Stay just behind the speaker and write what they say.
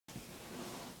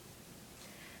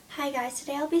Hi guys,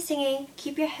 today I'll be singing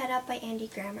Keep Your Head Up by Andy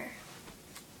Grammer.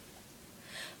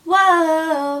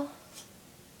 Whoa,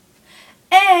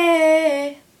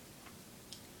 eh,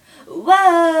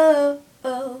 whoa,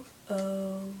 oh,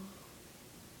 oh.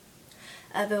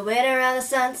 I've been waiting around the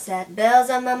sunset, bills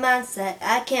on my mindset,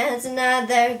 I can't deny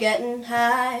they're getting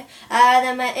high. Higher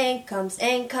than my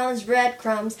income's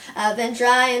breadcrumbs, I've been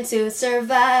trying to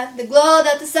survive. The glow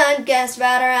that the sun gets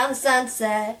right around the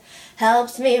sunset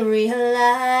helps me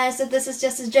realize that this is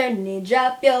just a journey.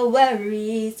 Drop your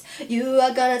worries, you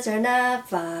are gonna turn out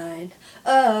fine.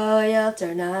 Oh, you'll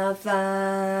turn out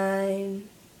fine.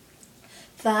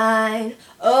 Fine,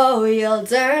 oh, you'll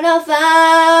turn out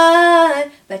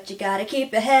fine. But you gotta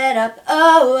keep your head up,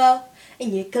 oh, oh.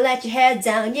 And you can let your head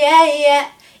down, yeah,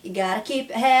 yeah. You gotta keep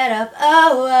your head up,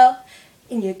 oh, oh.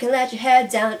 And you can let your head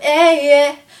down, yeah,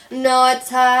 yeah. No, it's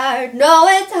hard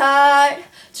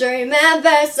to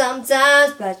remember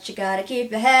sometimes, but you gotta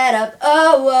keep your head up,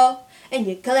 oh, oh. And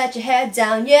you can let your head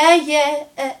down, yeah, yeah,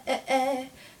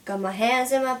 Got my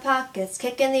hands in my pockets,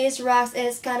 kicking these rocks.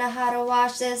 It's kinda hard to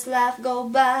watch this life go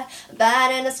by.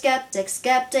 Bad and a skeptic,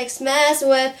 skeptics mess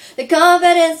with the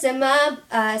confidence in my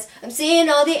eyes. I'm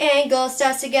seeing all the angles,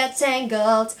 starts to get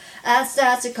tangled. I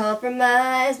start to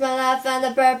compromise my life and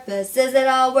the purpose. Is it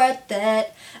all worth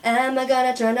it? Am I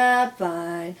gonna turn out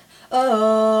fine?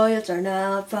 Oh, you'll turn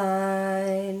out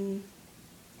fine.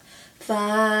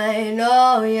 Fine,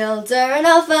 oh, you'll turn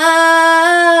out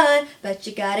fine. But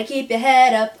you gotta keep your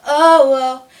head up, oh,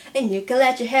 oh. And you can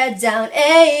let your head down,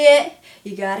 eh, yeah.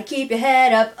 You gotta keep your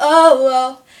head up, oh,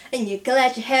 oh. And you can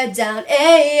let your head down,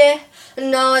 eh, yeah.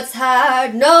 No, it's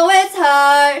hard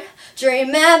to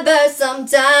remember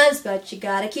sometimes, but you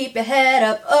gotta keep your head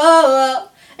up, oh, oh.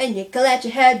 And you can let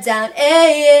your head down,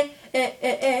 eh, yeah.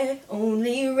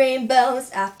 Only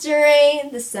rainbows after rain,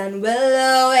 the sun will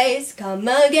always come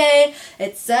again.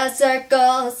 It's a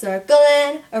circle,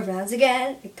 circling around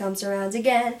again, it comes around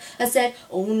again. I said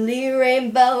only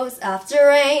rainbows after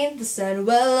rain, the sun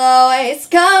will always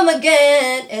come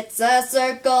again. It's a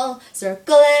circle,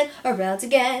 circling around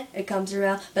again, it comes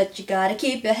around. But you gotta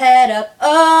keep your head up,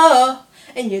 oh,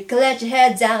 and you can let your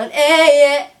head down,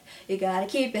 yeah. You gotta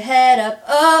keep your head up,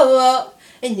 oh, oh.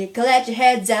 And you can let your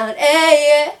head down, eh,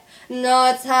 yeah. No,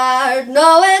 it's hard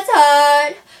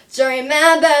to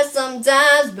remember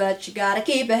sometimes, but you gotta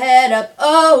keep your head up,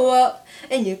 oh, oh.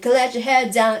 And you can let your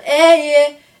head down,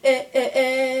 eh,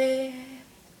 yeah.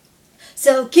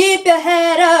 So keep your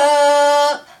head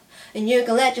up, and you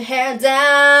can let your hair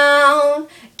down.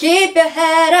 Keep your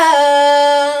head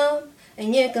up,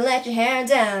 and you can let your hair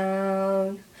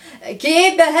down.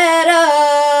 Keep your head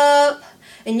up,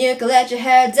 and you can let your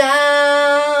hair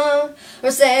down. Or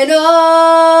say no,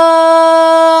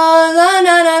 no,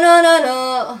 no, no, no, no,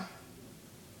 no.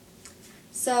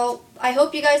 So I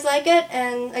hope you guys like it,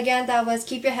 and again, that was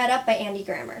Keep Your Head Up by Andy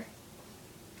Grammer.